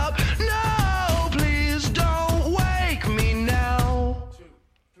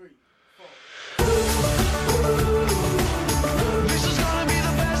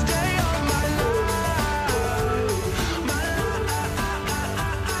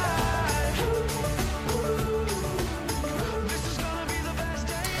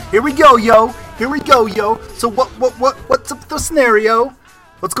Here we go, yo. Here we go, yo. So what's up the scenario?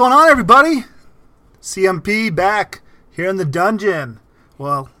 What's going on, everybody? CMP back here in the dungeon.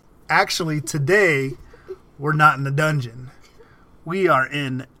 Well, actually, today we're not in the dungeon. We are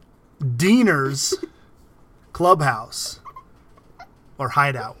in Diener's clubhouse or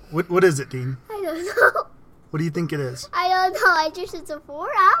hideout. What is it, Dean? I don't know. What do you think it is? I don't know. It's a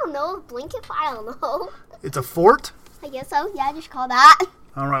fort. I don't know. Blanket. I don't know. It's a fort? I guess so. Yeah, just call that.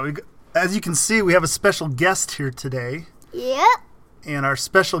 All right. As you can see, we have a special guest here today. Yep. And our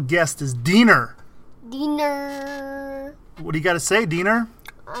special guest is Diener. Diener. What do you got to say, Diener?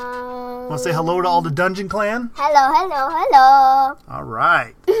 Want to say hello to all the Dungeon Clan? Hello. All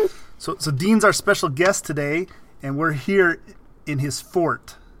right. So Dean's our special guest today, and we're here in his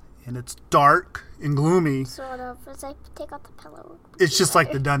fort. And it's dark and gloomy. Sort of. It's like take out the pillow. It's just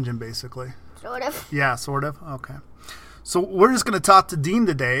like the dungeon, basically. Sort of. Yeah, sort of. Okay. So we're just going to talk to Dean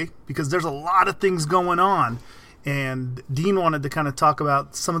today because there's a lot of things going on. And Dean wanted to kind of talk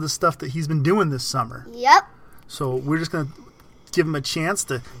about some of the stuff that he's been doing this summer. Yep. So we're just going to give him a chance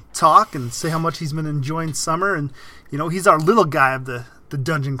to talk and say how much he's been enjoying summer. And, you know, he's our little guy of the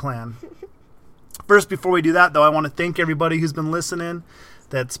Dungeon Clan. First, before we do that, though, I want to thank everybody who's been listening,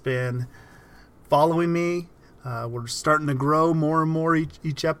 that's been following me. We're starting to grow more and more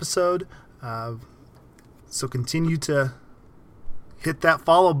each episode. So continue to hit that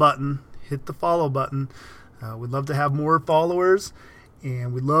follow button. Hit the follow button. We'd love to have more followers,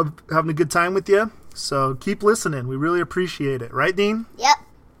 and we love having a good time with you. So keep listening. We really appreciate it. Right, Dean? Yep.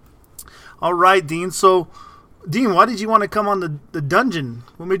 All right, Dean. So, Dean, why did you want to come on the dungeon?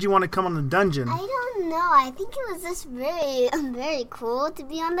 What made you want to come on the dungeon? I don't know. I think it was just very cool to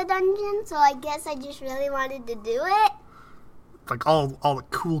be on the dungeon, so I guess I just really wanted to do it. Like all the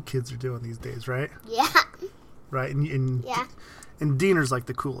cool kids are doing these days, right? Yeah. Right? And yeah. And Diener's like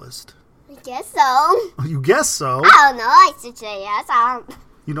the coolest. I guess so. You guess so? I don't know. I should say yes.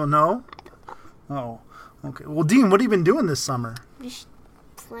 You don't know? I don't know. Oh, okay. Well, Dean, what have you been doing this summer? Just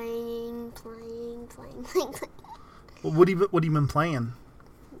playing. Well, what have you been playing?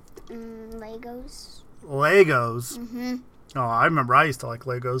 Legos. Legos? Mm-hmm. Oh, I remember I used to like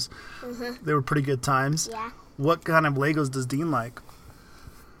Legos. Mm-hmm. They were pretty good times. Yeah. What kind of Legos does Dean like?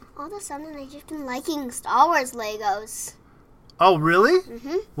 All of a sudden, I've just been liking Star Wars Legos. Oh, really?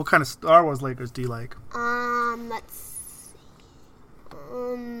 Mm-hmm. What kind of Star Wars Legos do you like? Let's see.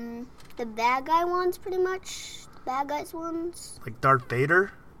 The bad guy ones, pretty much. The bad guys ones. Like Darth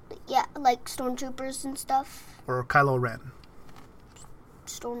Vader? Yeah, like Stormtroopers and stuff. Or Kylo Ren?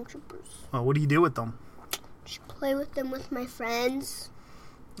 Stormtroopers. Oh, what do you do with them? Just play with them with my friends.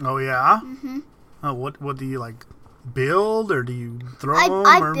 Oh, yeah? Mm-hmm. Oh, what do you, like, build, or do you throw them?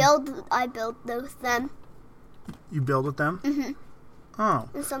 I build with them. You build with them? Mm-hmm. Oh.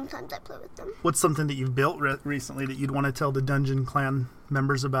 And sometimes I play with them. What's something that you've built recently that you'd want to tell the Dungeon Clan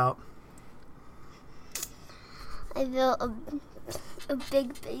members about? I built a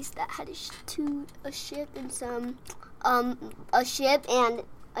big base that had a ship and some a ship, and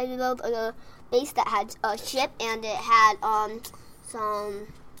I built a base that had a ship and it had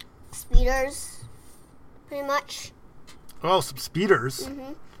some speeders, pretty much. Oh, some speeders.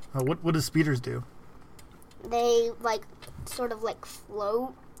 Mm-hmm. What do speeders do? They sort of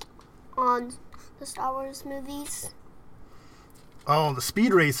float on the Star Wars movies. Oh, the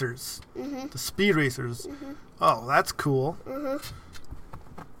speed racers. Mm-hmm. The speed racers. Mm-hmm. Oh, that's cool. Mm-hmm.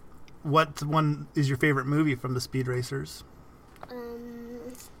 What one is your favorite movie from the speed racers? The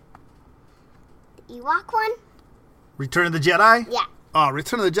Ewok one? Return of the Jedi? Yeah. Oh,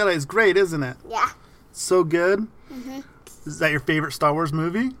 Return of the Jedi is great, isn't it? Yeah. So good. Mm-hmm. Is that your favorite Star Wars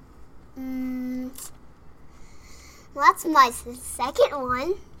movie? Well, that's my second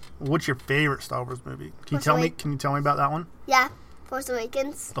one. What's your favorite Star Wars movie? Can you tell me about that one? Yeah, Force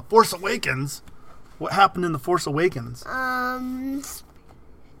Awakens. The Force Awakens? What happened in The Force Awakens? Some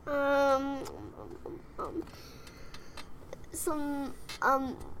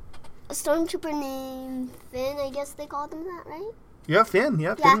a stormtrooper named Finn, I guess they called him that, right? Yeah, Finn.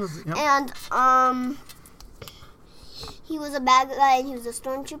 Yeah, yeah. Finn was, And he was a bad guy and he was a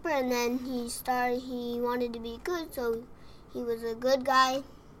stormtrooper, and then he wanted to be good, so he was a good guy.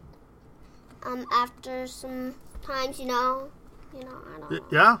 After some times, I don't know.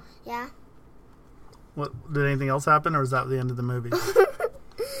 Yeah? Yeah. What, did anything else happen, or was that the end of the movie?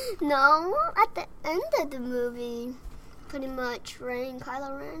 No, at the end of the movie, pretty much Rey and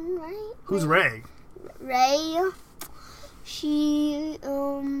Kylo Ren, right? Who's Rey? Rey, she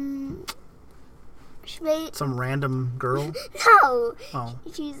Some random girl? No. Oh.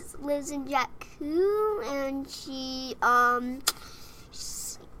 She lives in Jakku, and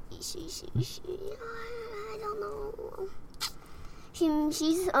I don't know.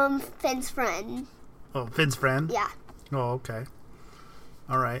 She's Finn's friend. Oh, Finn's friend? Yeah. Oh, okay.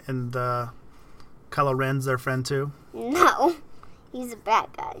 All right. And Kylo Ren's their friend too? No. He's a bad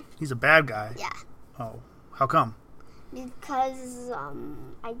guy. He's a bad guy? Yeah. Oh. How come? Because,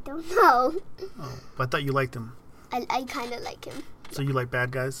 I don't know. Oh, but I thought you liked him. I kind of like him. So you like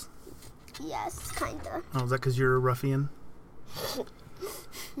bad guys? Yes, kind of. Oh, is that because you're a ruffian?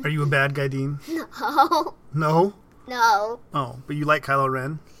 Are you a bad guy, Dean? No. No? No. Oh, but you like Kylo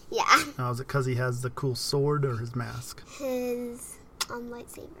Ren? Yeah. Oh, is it because he has the cool sword or his mask? His,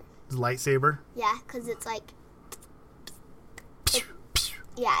 lightsaber. His lightsaber? Yeah, because it's like...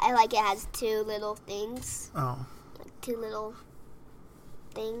 Yeah, and like it has two little things. Oh. Like two little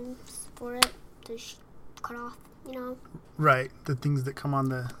things for it to cut off, you know? Right, the things that come on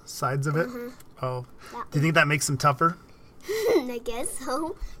the sides of it? Mm-hmm. Oh. Do you think that makes him tougher? I guess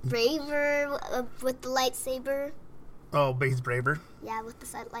so. Braver with the lightsaber. Oh, but he's braver? Yeah, with the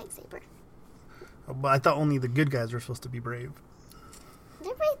lightsaber. Oh, but I thought only the good guys were supposed to be brave.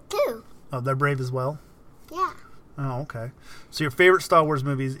 They're brave too. Oh, they're brave as well? Yeah. Oh, okay. So your favorite Star Wars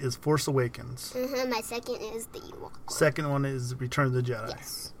movies is Force Awakens. My second is the Ewok one. Second one is Return of the Jedi.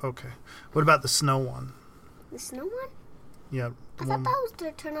 Yes. Okay. What about the snow one? The snow one? Yeah. I thought that was the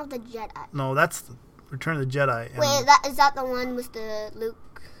Return of the Jedi. No, that's Return of the Jedi. And Wait, is that the one with the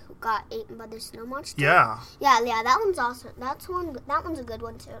Luke who got eaten by the snow monster? yeah. Yeah, that one's awesome. That one's a good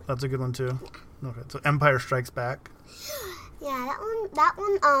one too. That's a good one too. Okay. So Empire Strikes Back. Yeah, that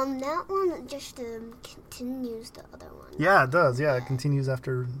one just continues the other one. Yeah, it does. Yeah, it continues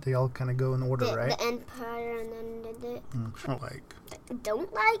after they all kind of go in order, right? The Empire and then the I don't like.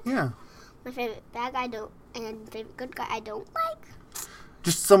 don't like. Yeah. My favorite bad guy don't, and favorite good guy I don't like.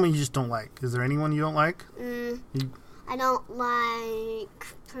 Just someone you just don't like. Is there anyone you don't like? I don't like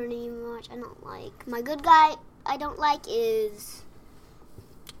pretty much. I don't like my good guy. I don't like is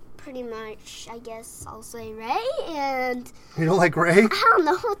pretty much. I guess I'll say Rey, and You don't like Rey? I don't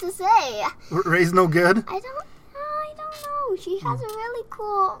know what to say. Rey's no good? I don't know. She has a really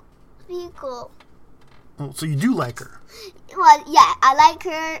cool vehicle. Oh, so you do like her? Well, yeah, I like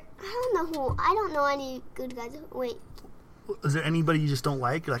her. I don't know any good guys. Wait. Is there anybody you just don't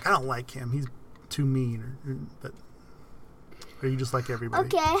like? You're like, I don't like him. He's too mean. Or you just like everybody?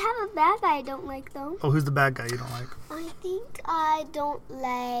 Okay, I have a bad guy I don't like, though. Oh, who's the bad guy you don't like? I think I don't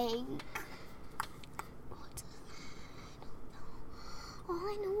like...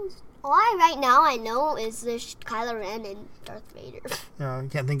 All right now I know is this Kylo Ren and Darth Vader. You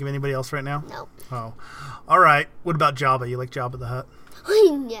can't think of anybody else right now? No. Oh. All right. What about Jabba? You like Jabba the Hutt?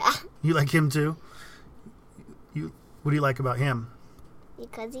 Yeah. You like him too? What do you like about him?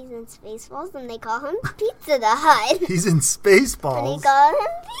 Because he's in Spaceballs and they call him Pizza the Hut. He's in And Spaceballs. they call him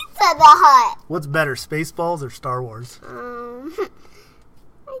Pizza the Hut. What's better, Spaceballs or Star Wars? I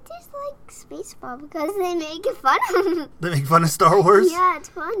just like Spaceballs because they make fun of him. They make fun of Star Wars? Yeah, it's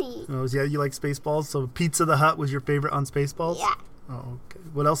funny. Oh, yeah, you like Spaceballs? So Pizza the Hut was your favorite on Spaceballs? Yeah. Oh, okay.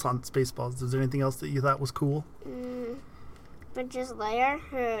 What else on Spaceballs? Is there anything else that you thought was cool? Princess Leia,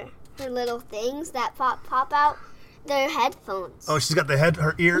 her little things that pop out, they're headphones. Oh, she's got the head.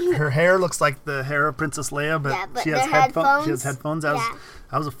 Her hair looks like the hair of Princess Leia, but, Yeah, but she has they're headphones. She has headphones. headphones.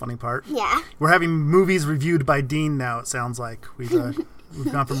 That was a funny part. Yeah. We're having movies reviewed by Dean now. It sounds like we've gone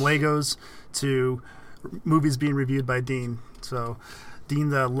from Legos to movies being reviewed by Dean. So Dean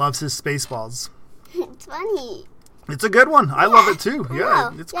loves his Spaceballs. It's funny. It's a good one. I love it too.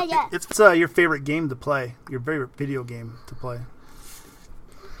 Yeah, know. it's Yeah. It's your favorite game to play. Your favorite video game to play.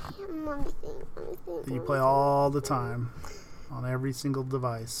 Let me think. That you play all the time on every single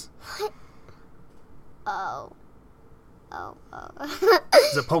device. Oh.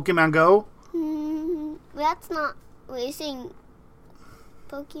 Is it Pokemon Go? That's not. Wait, you're saying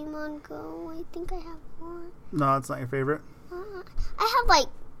Pokemon Go? I think I have more. No, it's not your favorite. I have like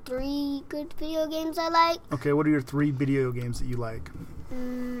 3 good video games I like. Okay, what are your 3 video games that you like?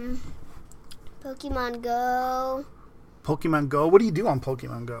 Pokemon Go. Pokemon Go? What do you do on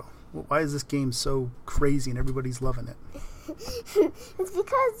Pokemon Go? Why is this game so crazy and everybody's loving it? It's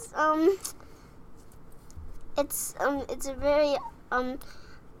because it's a very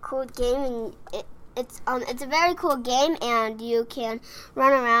cool game, and it's a very cool game, and you can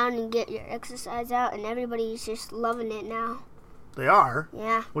run around and get your exercise out, and everybody's just loving it now. They are?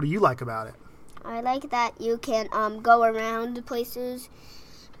 Yeah. What do you like about it? I like that you can go around places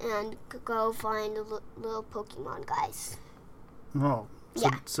and go find little Pokemon guys. Oh,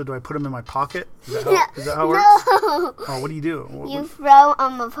 Yeah. So do I put them in my pocket? Is that how it works? No. Oh, what do you do? You throw a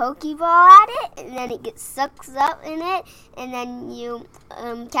Pokeball at it, and then it gets sucked up in it, and then you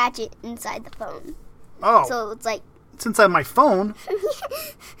catch it inside the phone. Oh, So it's like, it's inside my phone.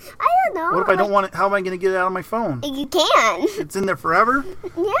 I don't know. What if I don't want it? How am I going to get it out of my phone? You can. It's in there forever?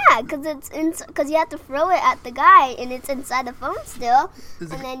 Yeah, because you have to throw it at the guy, and it's inside the phone still. Is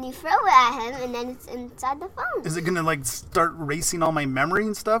And it, then you throw it at him, and then it's inside the phone. is it going to like start racing all my memory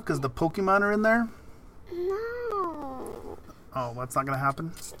and stuff because the Pokemon are in there? No. Oh, that's not going to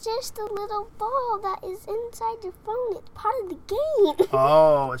happen? It's just a little ball that is inside your phone. It's part of the game.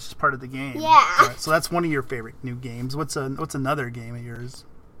 Oh, it's just part of the game. Yeah. All right, so that's one of your favorite new games. What's another game of yours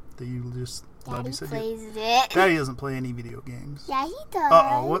that you just love? Daddy You said plays it. Daddy doesn't play any video games. Yeah, he does.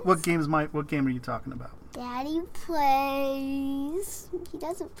 Uh-oh, what game are you talking about? Daddy plays. He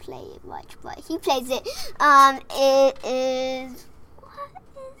doesn't play it much, but he plays it. It is. What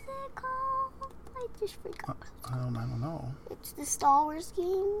is it called? I just forgot. I don't know. It's the Star Wars game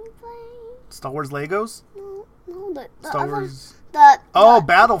you play. Star Wars Legos? No, the Star other, Wars. the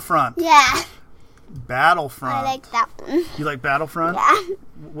Battlefront. yeah. Battlefront. I like that one. You like Battlefront? Yeah.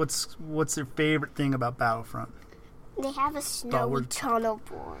 What's your favorite thing about Battlefront? They have a Wars. snowy tunnel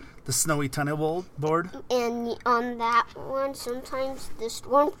board. The snowy tunnel board? And on that one, sometimes the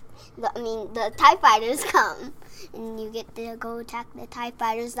TIE fighters come. And you get to go attack the TIE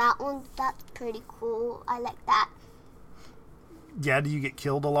fighters. That's pretty cool. I like that. Yeah, do you get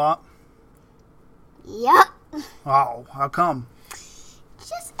killed a lot? Yep. Oh, how come?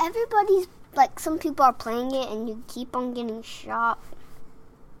 Just everybody's, like, some people are playing it and you keep on getting shot.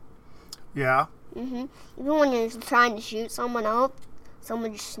 Yeah. Even when you're trying to shoot someone else,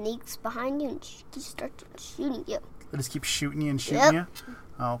 someone just sneaks behind you and just starts shooting you. They just keep shooting you and shooting Yep. you?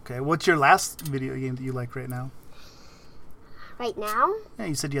 Okay. What's your last video game that you like right now? Right now? Yeah,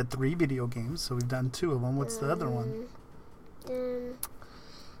 you said you had 3 video games, so we've done 2 of them. What's the other one?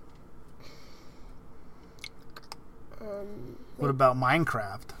 What about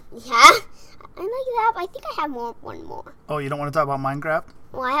Minecraft? Yeah, I like that, but I think I have one more. Oh, you don't want to talk about Minecraft?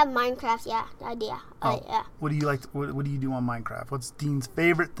 Well, I have Minecraft, yeah, idea. Oh. Yeah. What do you like? What do you do on Minecraft? What's Dean's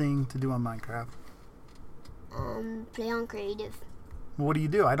favorite thing to do on Minecraft? Play on creative. What do you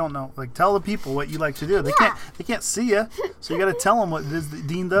do? I don't know. Like, tell the people what you like to do. They Yeah. can't see you, so you got to tell them what it is that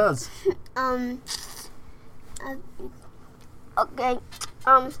Dean does. Okay.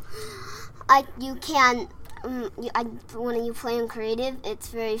 When you play on creative, it's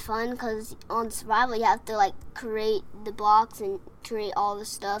very fun because on survival you have to like create the blocks and create all the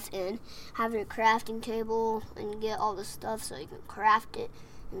stuff and have your crafting table and get all the stuff so you can craft it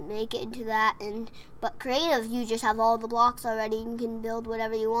and make it into that. But creative, you just have all the blocks already. You can build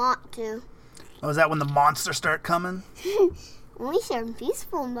whatever you want to. Oh, is that when the monsters start coming? Only if you're in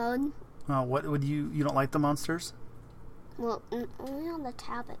peaceful mode. Oh, what would you don't like the monsters? Well, only on the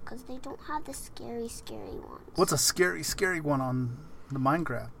tablet because they don't have the scary ones. What's a scary one on the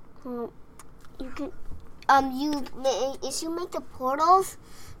Minecraft? Well, you can, if you make the portals,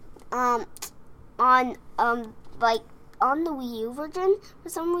 on the Wii U version for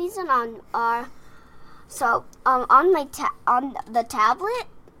some reason on the tablet,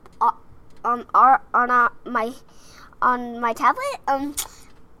 on my tablet,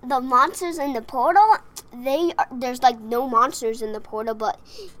 the monsters in the portal, there's like no monsters in the portal, but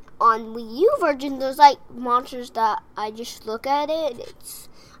on Wii U version there's like monsters that I just look at it.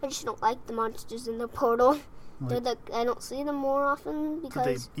 I just don't like the monsters in the portal. I don't see them more often because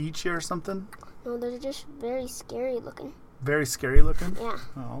Did they eat you or something? No, they're just very scary looking. Very scary looking? Yeah.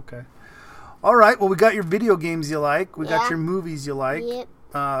 Oh, okay. All right. Well, we got your video games you like. We got Yeah. your movies you like. Yep.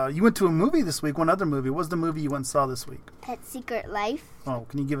 You went to a movie this week. One other movie. What was the movie you went and saw this week? Pet Secret Life. Oh,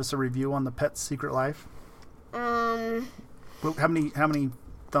 can you give us a review on the Pet Secret Life? I Well, how many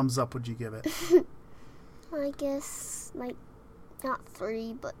thumbs up would you give it? guess like not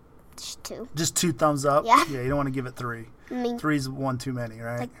 3, but just 2. Just 2 thumbs up? Yeah. Yeah, you don't want to give it 3. I mean, 3's one too many,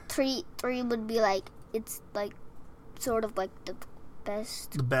 right? like 3 would be like it's like sort of like the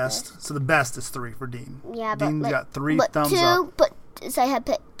best. The best. So the best is 3 for Dean. Yeah, but Dean's like, got 3 but thumbs 2, up. But say I had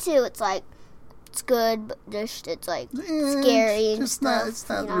Pet 2, it's like it's good, but just it's like scary and It's stuff. It's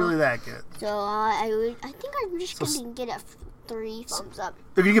not you know? really that good. So I think I'm just gonna get a 3 thumbs up.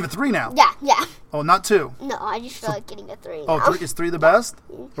 If you give it 3 now? Yeah. Oh, not 2. No, I just feel like getting a 3. Oh, now. 3, is 3 the best?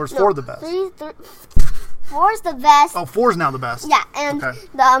 Or is 4 the best? 4 is the best. Oh, 4 is now the best. Yeah, and Okay.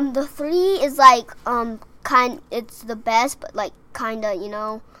 the 3 is like it's the best, but like kinda, you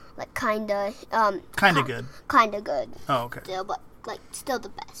know, like kinda Kind of good. kinda good. Oh, okay. Still, but like still the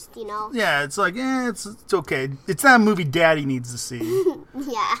best, you know? Yeah, it's like, it's okay. It's not a movie Daddy needs to see,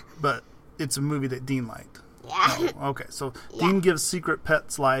 Yeah. but it's a movie that Dean liked. Yeah. Oh, okay, so Yeah. Dean gives Secret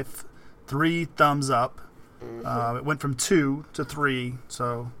Pet's Life 3 thumbs up. It went from 2 to 3,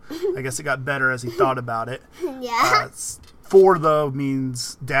 so I guess it got better as he thought about it. Yeah. 4, though,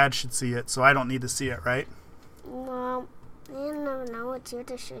 means Dad should see it, so I don't need to see it, right? Well, no, it's your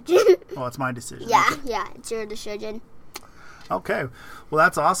decision. Well, it's my decision. Yeah, Okay. yeah, it's your decision. Okay. Well,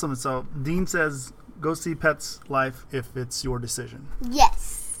 that's awesome. So Dean says go see Pet's Life if it's your decision.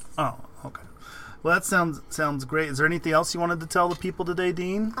 Yes. Oh, okay. Well, that sounds great. Is there anything else you wanted to tell the people today,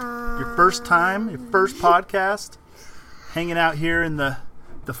 Dean? Your first time, your first podcast, hanging out here in the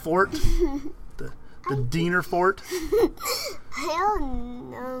fort, the Diener Fort. I don't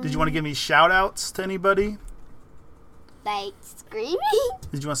know. Did you want to give me shout-outs to anybody? Like screaming?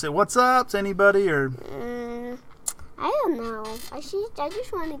 Did you want to say what's up to anybody, or I don't know. I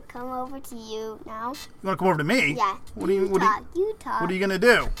just want to come over to you now. you want to come over to me? Yeah. What do you talk. What are you gonna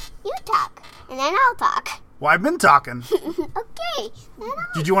do? You talk, and then I'll talk. Well, I've been talking. Okay. Then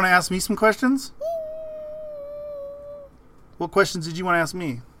Did you want to ask me some questions? What questions did you want to ask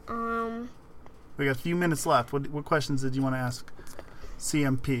me? We got a few minutes left. What questions did you want to ask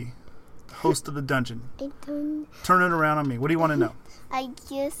CMP, host of the dungeon? I don't. Turn it around on me. What do you want to know? I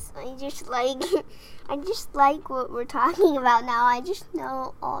just like what we're talking about now. I just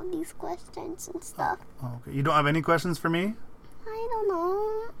know all these questions and stuff. Oh, okay. You don't have any questions for me? I don't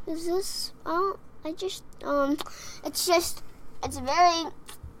know. Is this? It's very.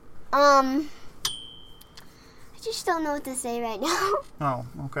 I just don't know what to say right now. Oh,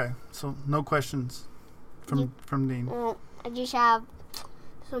 okay. So no questions from Dean. Well, I just have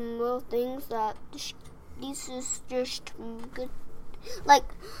some little things that this is just good. Like,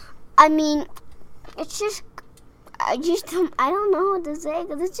 I mean, it's just. I don't know what to say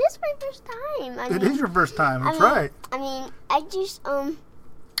because it's just my first time. It is your first time. That's I mean, right. I mean, I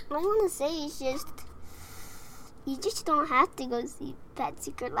want to say is just, you just don't have to go see Pet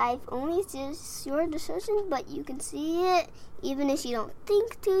Secret Life. Only it's just your decision, but you can see it even if you don't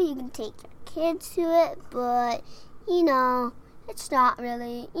think to. You can take your kids to it, but it's not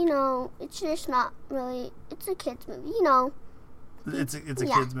really. It's just not really. It's a kids movie. It's a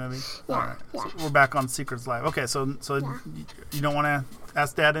Yeah. kids movie. Yeah, All right. yeah. So we're back on Secrets Live. Okay. So Yeah. you don't want to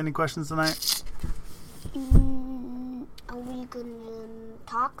ask Dad any questions tonight? Are we gonna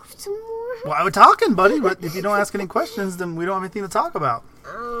talk some more? Well, we're talking, buddy. But if you don't ask any questions, then we don't have anything to talk about.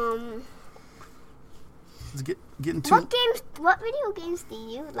 Let's get into What video games do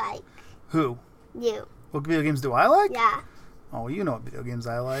you like? who? You. What video games do I like? Yeah. Oh, you know what video games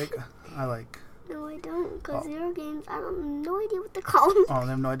I like. I like. No, I don't, because Oh. video games, I have no idea what they're called. Oh, I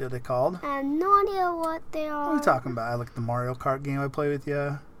have no idea what they're called. I have no idea what they are. What are you talking about? I like the Mario Kart game I play with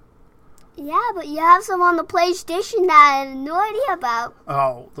you. Yeah, but you have some on the PlayStation that I have no idea about.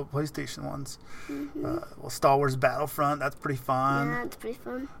 Oh, the PlayStation ones. Well, Star Wars Battlefront. That's pretty fun. Yeah, it's pretty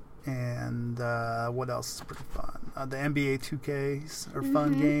fun. And what else is pretty fun? The NBA 2Ks are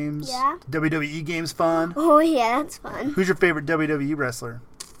fun games. Yeah. WWE games fun. Oh, yeah, that's fun. Who's your favorite WWE wrestler?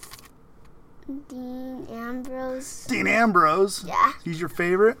 Dean Ambrose. Dean Ambrose. Yeah. He's your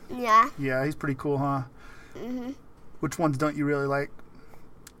favorite? Yeah. Yeah, he's pretty cool, huh? Which ones don't you really like?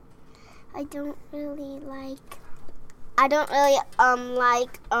 I don't really like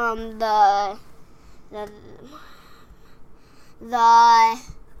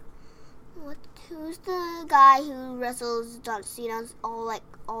who's the guy who wrestles John Cena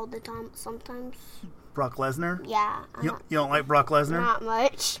all the time sometimes? Brock Lesnar? Yeah. You don't like Brock Lesnar? Not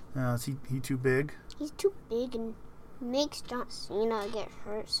much. Is he too big? He's too big and makes John Cena get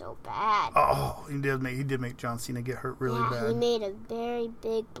hurt so bad. Oh, he did make John Cena get hurt really He bad. made a very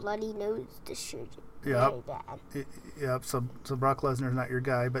big bloody nose surgery. Yep. Very bad. Yep. So Brock Lesnar's not your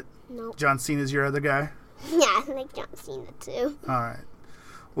guy, but Nope. John Cena's your other guy. Yeah, I like John Cena too. All right.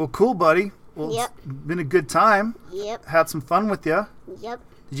 Well, cool, buddy. Well, Yep. It's been a good time. Yep. Had some fun with you. Yep.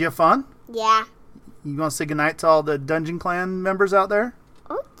 Did you have fun? Yeah. You want to say goodnight to all the Dungeon Clan members out there?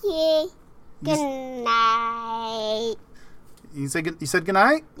 Okay. Good night. You said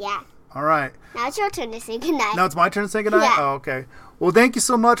goodnight? Yeah. All right. Now it's your turn to say goodnight. Now it's my turn to say goodnight? Yeah. Oh, okay. Well, thank you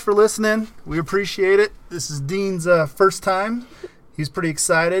so much for listening. We appreciate it. This is Dean's first time. He's pretty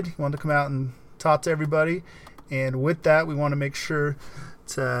excited. He wanted to come out and talk to everybody. And with that, we want to make sure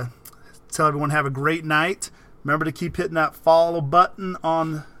to tell everyone have a great night. Remember to keep hitting that follow button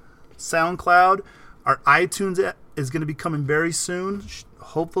on SoundCloud. Our iTunes is going to be coming very soon.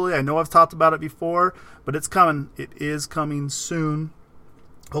 Hopefully, I know I've talked about it before, but it's coming. It is coming soon.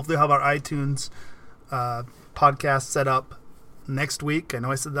 Hopefully, we'll have our iTunes podcast set up next week. I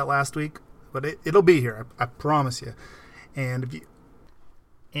know I said that last week, but it'll be here. I promise you. And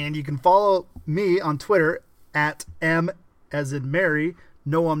you can follow me on Twitter at M as in Mary.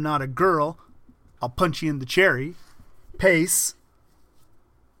 No, I'm not a girl. I'll punch you in the cherry. Pace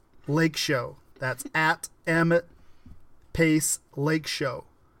Lake Show. That's at M Pace Lake Show.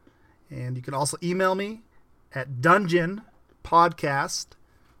 And you can also email me at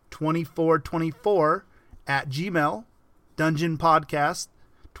dungeonpodcast2424 at Gmail.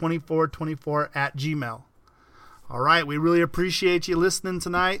 Dungeonpodcast2424 at Gmail. All right, we really appreciate you listening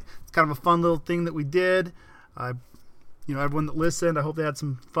tonight. It's kind of a fun little thing that we did. Everyone that listened, I hope they had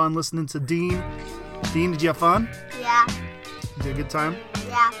some fun listening to Dean. Dean, did you have fun? Yeah. Did you have a good time?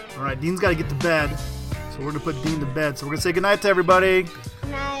 Yeah. All right, Dean's got to get to bed, so we're going to put Dean to bed. So we're going to say goodnight to everybody. Good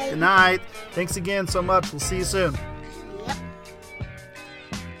night. Good night. Thanks again so much. We'll see you soon. Yep.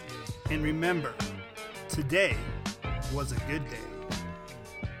 And remember, today was a good day.